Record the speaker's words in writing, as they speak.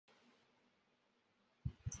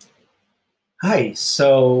Hi,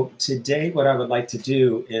 so today what I would like to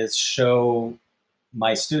do is show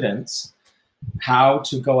my students how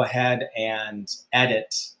to go ahead and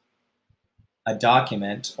edit a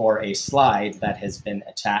document or a slide that has been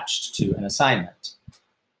attached to an assignment.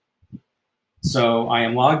 So I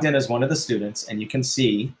am logged in as one of the students, and you can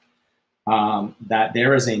see that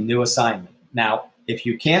there is a new assignment. Now, if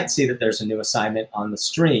you can't see that there's a new assignment on the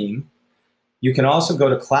stream, you can also go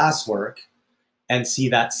to classwork and see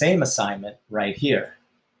that same assignment right here.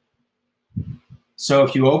 So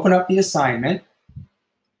if you open up the assignment,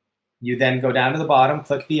 you then go down to the bottom,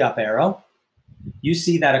 click the up arrow. You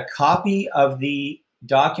see that a copy of the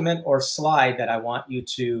document or slide that I want you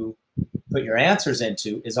to put your answers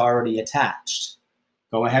into is already attached.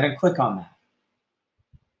 Go ahead and click on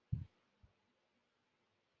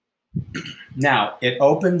that. Now, it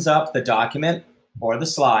opens up the document or the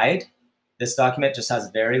slide. This document just has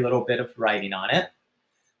very little bit of writing on it.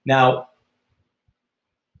 Now,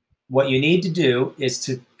 what you need to do is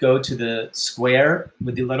to go to the square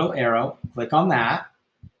with the little arrow, click on that,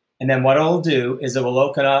 and then what it'll do is it will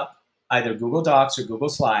open up either Google Docs or Google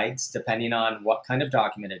Slides, depending on what kind of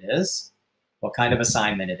document it is, what kind of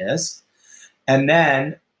assignment it is. And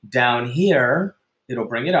then down here, it'll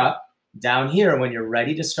bring it up. Down here, when you're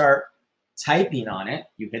ready to start typing on it,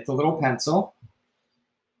 you hit the little pencil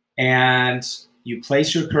and you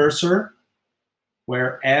place your cursor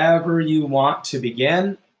wherever you want to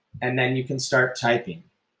begin, and then you can start typing.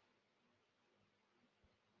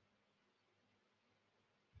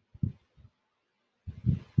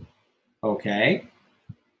 Okay.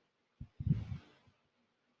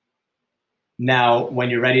 Now, when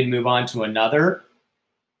you're ready to move on to another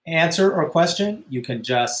answer or question, you can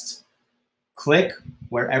just click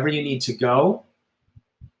wherever you need to go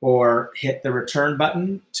or hit the return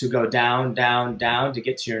button to go down, down, down to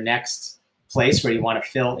get to your next place where you want to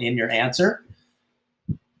fill in your answer.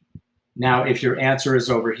 Now, if your answer is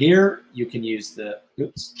over here, you can use the,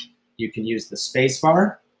 space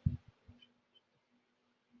bar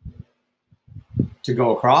to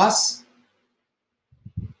go across.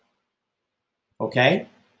 Okay,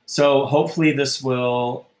 so hopefully this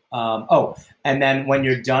will, and then when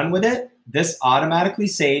you're done with it, this automatically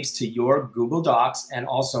saves to your Google Docs and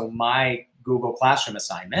also my Google Classroom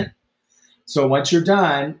assignment. So once you're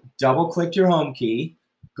done, double click your home key,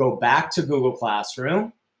 go back to Google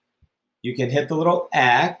Classroom. You can hit the little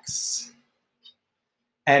X,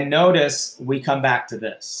 and notice we come back to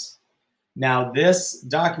this. Now this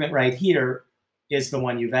document right here is the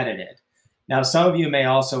one you've edited. Now some of you may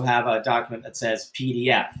also have a document that says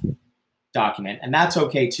PDF document, and that's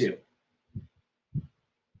okay too.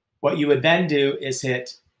 What you would then do is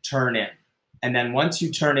hit turn in. And then once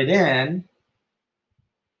you turn it in,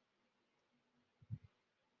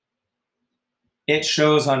 it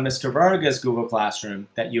shows on Mr. Varga's Google Classroom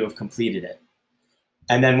that you have completed it.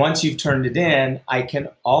 And then once you've turned it in, I can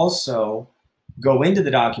also go into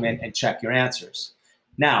the document and check your answers.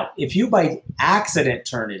 Now, if you by accident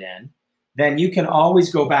turn it in, then you can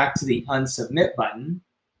always go back to the unsubmit button.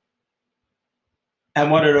 And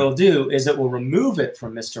what it'll do is it will remove it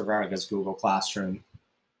from Mr. Varga's Google Classroom,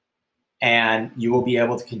 and you will be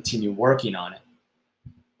able to continue working on it.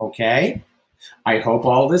 Okay? I hope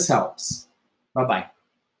all this helps. Bye-bye.